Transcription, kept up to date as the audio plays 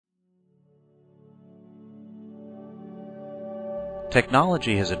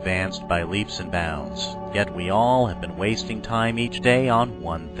Technology has advanced by leaps and bounds, yet we all have been wasting time each day on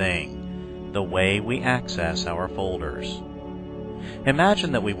one thing: the way we access our folders.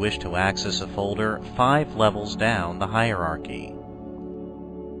 Imagine that we wish to access a folder 5 levels down the hierarchy.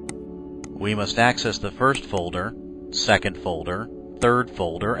 We must access the first folder, second folder, third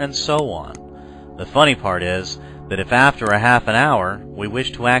folder, and so on. The funny part is that if after a half an hour we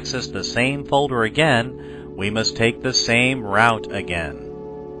wish to access the same folder again, we must take the same route again.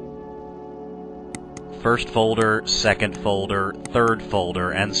 First folder, second folder, third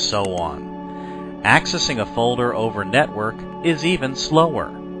folder, and so on. Accessing a folder over network is even slower.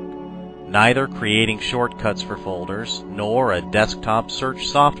 Neither creating shortcuts for folders nor a desktop search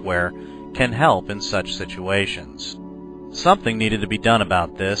software can help in such situations. Something needed to be done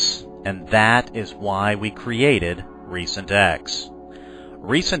about this, and that is why we created RecentX.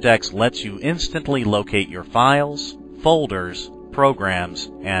 RecentX lets you instantly locate your files, folders,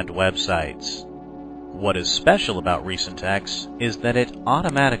 programs, and websites. What is special about RecentX is that it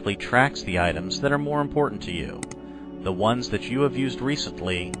automatically tracks the items that are more important to you, the ones that you have used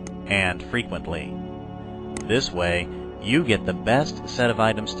recently and frequently. This way, you get the best set of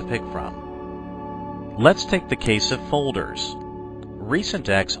items to pick from. Let's take the case of folders.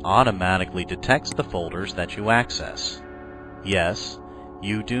 RecentX automatically detects the folders that you access. Yes,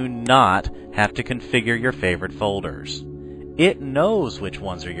 you do not have to configure your favorite folders. It knows which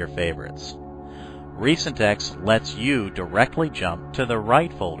ones are your favorites. RecentX lets you directly jump to the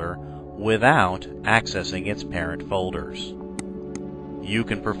right folder without accessing its parent folders. You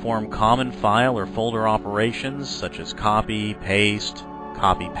can perform common file or folder operations such as copy, paste,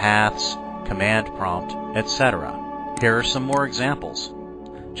 copy paths, command prompt, etc. Here are some more examples.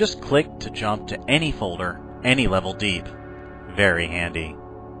 Just click to jump to any folder, any level deep. Very handy.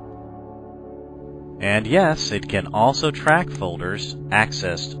 And yes, it can also track folders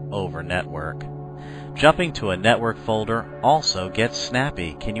accessed over network. Jumping to a network folder also gets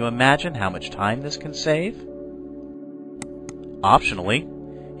snappy. Can you imagine how much time this can save? Optionally,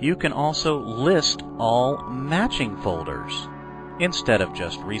 you can also list all matching folders instead of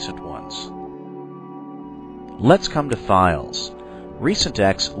just recent ones. Let's come to files.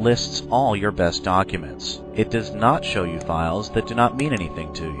 RecentX lists all your best documents. It does not show you files that do not mean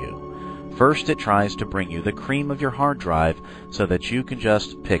anything to you. First, it tries to bring you the cream of your hard drive so that you can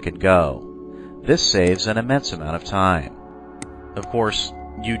just pick and go. This saves an immense amount of time. Of course,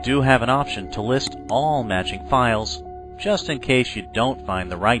 you do have an option to list all matching files just in case you don't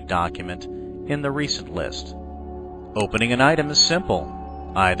find the right document in the recent list. Opening an item is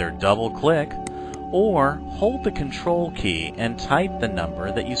simple. Either double-click or hold the Control key and type the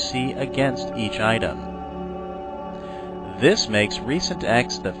number that you see against each item. This makes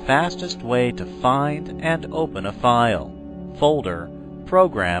RecentX the fastest way to find and open a file, folder,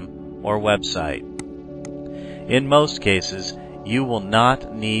 program, or website. In most cases, you will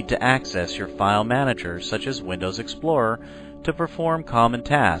not need to access your file manager such as Windows Explorer to perform common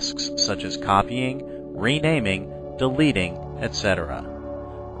tasks such as copying, renaming, deleting, etc.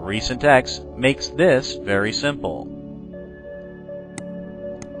 RecentX makes this very simple.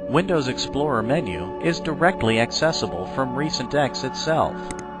 Windows Explorer menu is directly accessible from RecentX itself.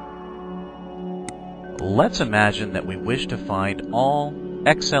 Let's imagine that we wish to find all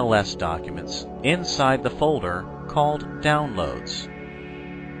XLS documents inside the folder called Downloads.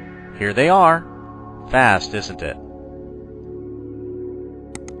 Here they are. Fast, isn't it?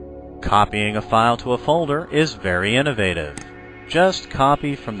 Copying a file to a folder is very innovative. Just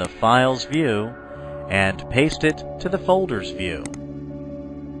copy from the Files view and paste it to the Folders view.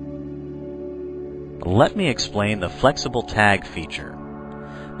 Let me explain the flexible tag feature.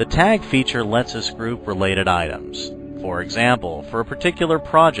 The tag feature lets us group related items. For example, for a particular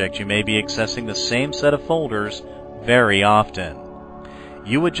project you may be accessing the same set of folders very often.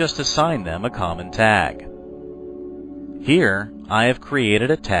 You would just assign them a common tag. Here, I have created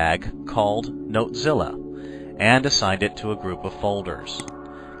a tag called Notezilla and assigned it to a group of folders.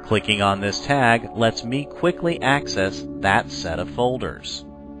 Clicking on this tag lets me quickly access that set of folders.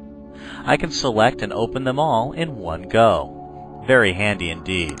 I can select and open them all in one go. Very handy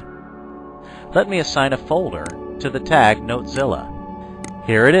indeed. Let me assign a folder to the tag Notezilla.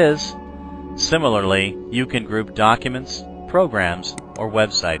 Here it is. Similarly, you can group documents, programs, or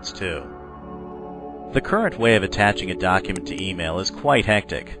websites too. The current way of attaching a document to email is quite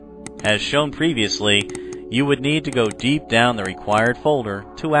hectic. As shown previously, you would need to go deep down the required folder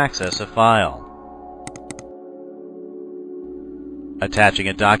to access a file. Attaching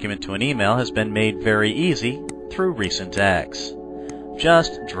a document to an email has been made very easy through RecentX.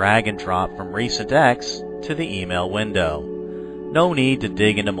 Just drag and drop from RecentX to the email window. No need to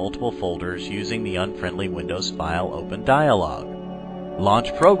dig into multiple folders using the unfriendly Windows File Open dialog.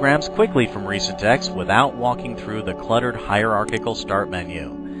 Launch programs quickly from RecentX without walking through the cluttered hierarchical start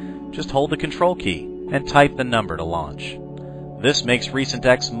menu. Just hold the Control key and type the number to launch. This makes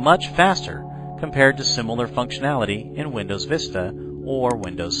RecentX much faster compared to similar functionality in Windows Vista or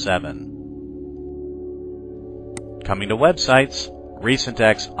Windows 7. Coming to websites,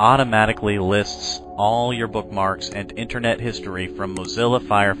 RecentX automatically lists all your bookmarks and internet history from Mozilla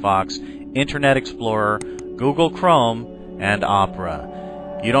Firefox, Internet Explorer, Google Chrome, and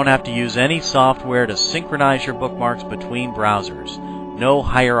Opera. You don't have to use any software to synchronize your bookmarks between browsers. No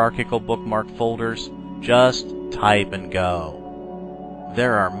hierarchical bookmark folders, just type and go.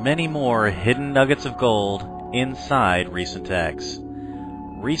 There are many more hidden nuggets of gold inside RecentX.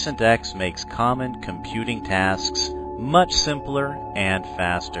 RecentX makes common computing tasks much simpler and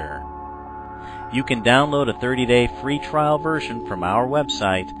faster. You can download a 30-day free trial version from our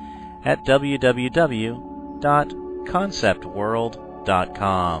website at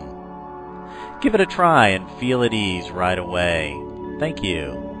www.conceptworld.com. Give it a try and feel at ease right away. Thank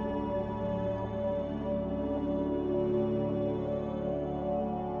you.